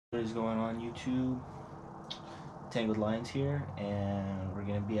What is going on YouTube? Tangled Lines here, and we're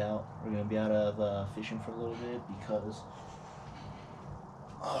gonna be out. We're gonna be out of fishing for a little bit because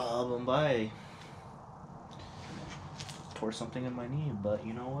I tore something in my knee. But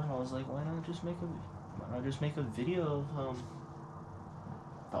you know what? I was like, why not just make a video of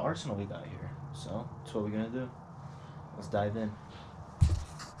the arsenal we got here? So that's what we're gonna do. Let's dive in.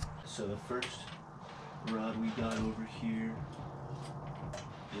 So the first rod we got over here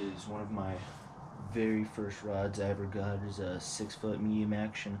is one of my very first rods I ever got. Is a 6-foot medium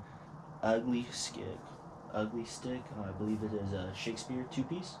action ugly stick. I believe it is a Shakespeare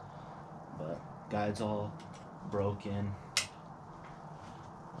 2-piece, but guide's all broken.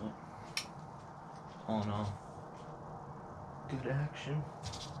 All in all, good action.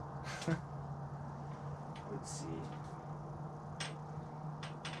 Let's see.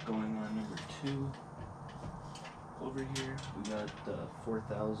 Going on number 2. Over here, we got the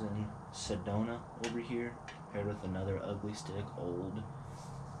 4000 Sedona over here, paired with another ugly stick, old.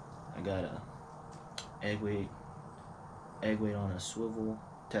 I got a egg weight on a swivel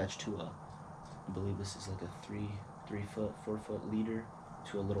attached to a, I believe this is like a 4 foot leader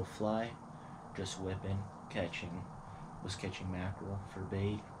to a little fly, just whipping, was catching mackerel for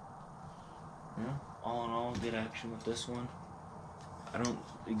bait. Yeah, all in all, good action with this one. I don't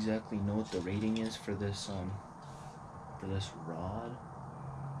exactly know what the rating is for this rod.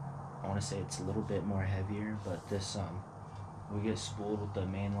 I want to say it's a little bit more heavier, but this we get spooled with the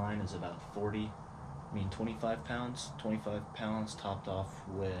main line is about 25 pounds topped off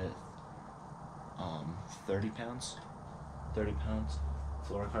with 30 pounds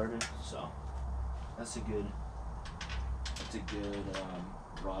fluorocarbon. So that's a good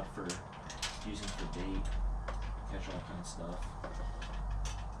rod for using for bait, catch all kinds of stuff.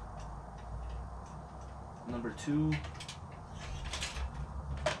 Number two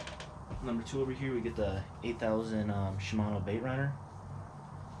over here, we get the 8000 Shimano bait runner.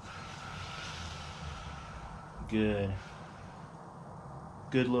 Good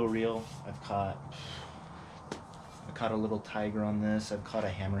little reel. I caught a little tiger on this. I've caught a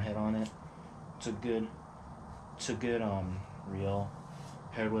hammerhead on it. It's a good reel,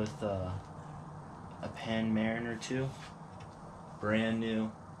 paired with a Penn Mariner 2. Brand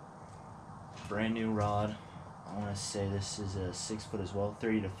new rod. I want to say this is a 6 foot as well,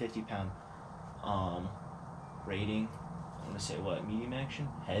 30 to 50 pound rating. I want to say what, medium action,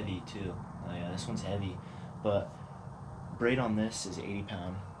 heavy too. Oh yeah, this one's heavy, but braid on this is 80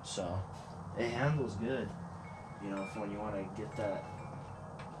 pound, so it handles good. You know, if when you want to get that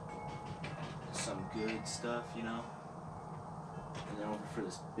some good stuff, you know. And then over for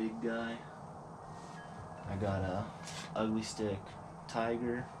this big guy, I got a ugly stick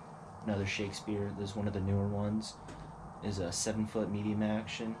tiger. Another Shakespeare. This is one of the newer ones. Is a 7 foot medium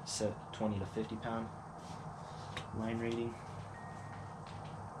action, 20 to 50 pound line rating.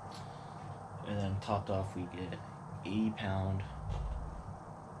 And then topped off, we get 80 pound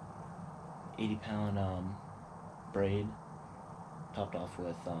braid, topped off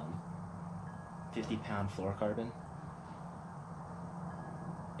with 50 pound fluorocarbon.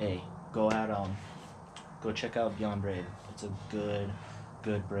 Hey, go check out Beyond Braid. It's a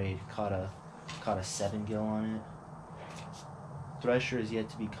good braid. Caught a 7 gill on it. Thresher is yet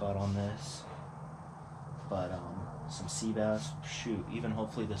to be caught on this, but some sea bass. Shoot, even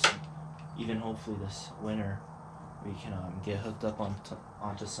hopefully this winter we can get hooked up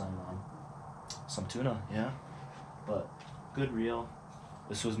onto some tuna. Yeah, but good reel.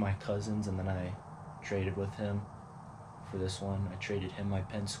 This was my cousin's, and then I traded with him for this one. I traded him my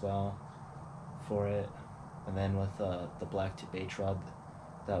Penn swell for it, and then with the black tip bait rod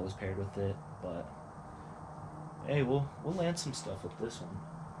that was paired with it. But hey, we'll land some stuff with this one.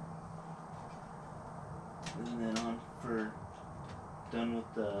 And then we're done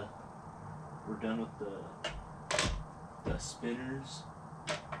with the spinners.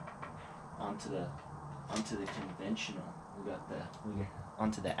 Onto the conventional. We're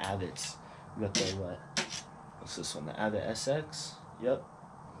onto the Avets. We got the what's this one? The Avet SX. Yep.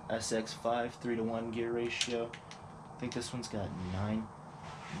 SX5 3-to-1 gear ratio. I think this one's got 9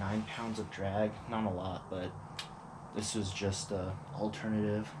 pounds of drag. Not a lot, but this was just a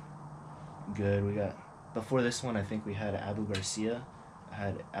alternative. Good. We got, before this one, I think we had Abu Garcia. I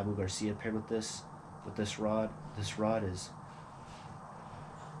had Abu Garcia paired with this rod. This rod is,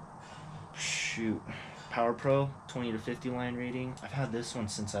 shoot, Power Pro 20 to 50 line rating. I've had this one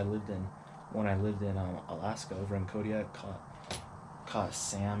since I lived in Alaska, over in Kodiak. Caught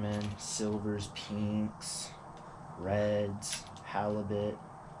salmon, silvers, pinks, reds, halibut,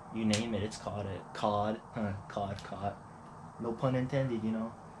 you name it, it's caught it. Cod, caught. No pun intended, you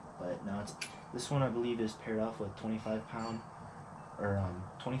know. But now this one I believe is paired off with 25 pound or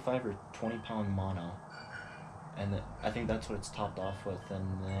 25 or 20 pound mono, and I think that's what it's topped off with.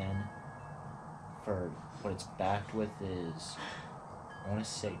 And then for what it's backed with is, I want to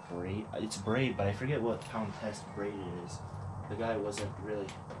say braid. It's braid, but I forget what pound test braid it is. The guy wasn't really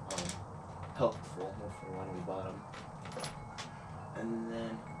helpful for when we bought him. And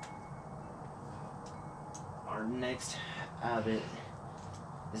then our next Avet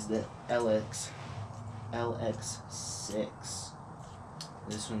is the LX6.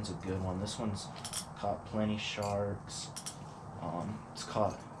 This one's a good one. This one's caught plenty sharks. It's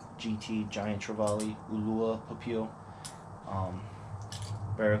caught GT, giant trevally, ulua, papio,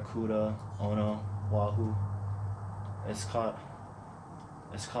 barracuda, ono, wahoo. It's caught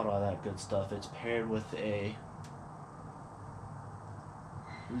all that good stuff. It's paired with a,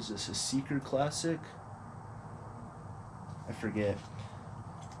 what is this, a Seeker Classic? I forget.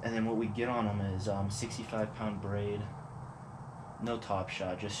 And then what we get on them is 65 pound braid, no top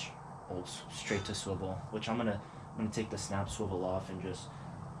shot, just old straight to swivel. Which I'm gonna take the snap swivel off and just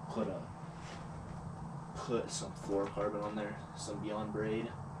put some fluorocarbon on there, some Beyond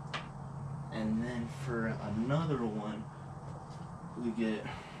braid. And then for another one, we get,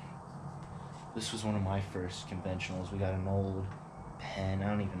 this was one of my first conventionals. We got an old Penn, I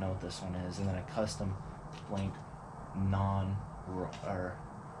don't even know what this one is, and then a custom blank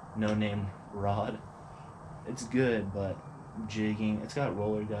no name rod. It's good, but jigging, it's got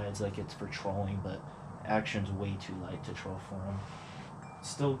roller guides, like it's for trolling, but action's way too light to troll for them.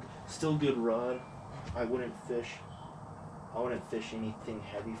 Still good rod. I wouldn't fish anything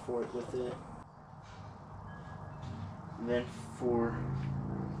heavy for it with it. And then for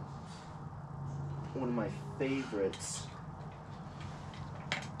one of my favorites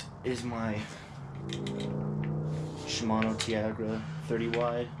is my Shimano Tiagra 30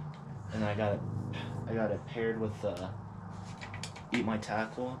 wide, and I got it paired with Eat My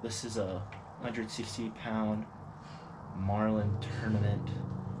Tackle. This is a 160 pound Marlin tournament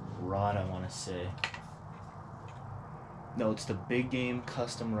rod, I want to say. No, it's the big game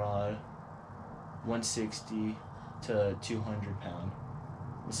custom rod, 160 to 200 pound.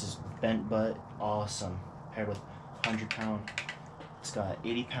 This is bent butt, awesome, paired with 100 pound. It's got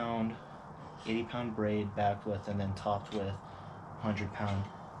 80 pound braid backed with, and then topped with 100 pound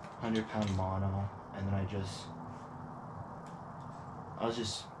mono. And then I was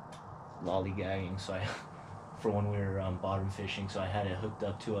just lollygagging, so for when we were bottom fishing, so I had it hooked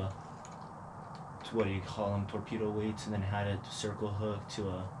up to what do you call them, torpedo weights, and then had it circle hook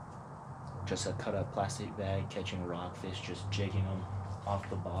to just a cut up plastic bag, catching rockfish, just jigging them off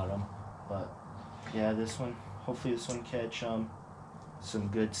the bottom. But yeah, hopefully this one catch some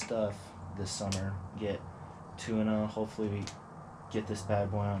good stuff this summer. Get tuna. Hopefully we get this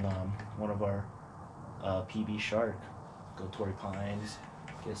bad boy on one of our PB shark. Go Torrey Pines.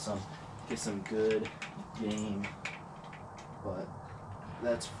 Get some good game. But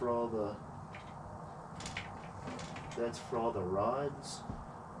that's for all the rods.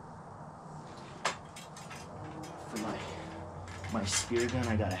 For my spear gun,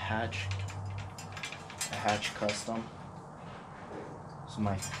 I got a hatch custom. It's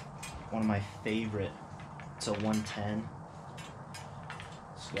one of my favorite. It's a 110.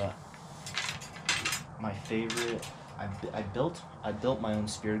 It's got my favorite. I built my own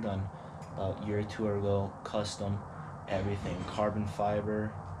spear gun about a year or two ago, custom, everything, carbon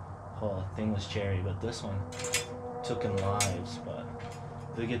fiber. Oh, thing was cherry, but this one took in lives. But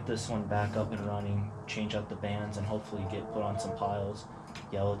we'll get this one back up and running, change out the bands, and hopefully get put on some piles,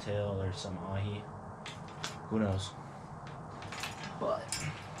 yellowtail or some ahi. Who knows? But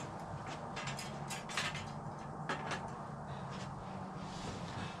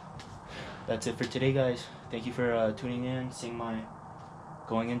that's it for today, guys. Thank you for tuning in, seeing my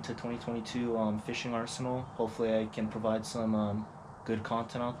going into 2022 fishing arsenal. Hopefully I can provide some good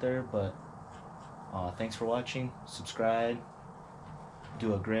content out there. But thanks for watching. Subscribe.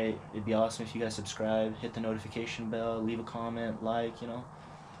 It'd be awesome if you guys subscribe, hit the notification bell, leave a comment, like,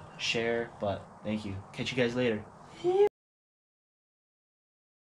 share. But thank you. Catch you guys later.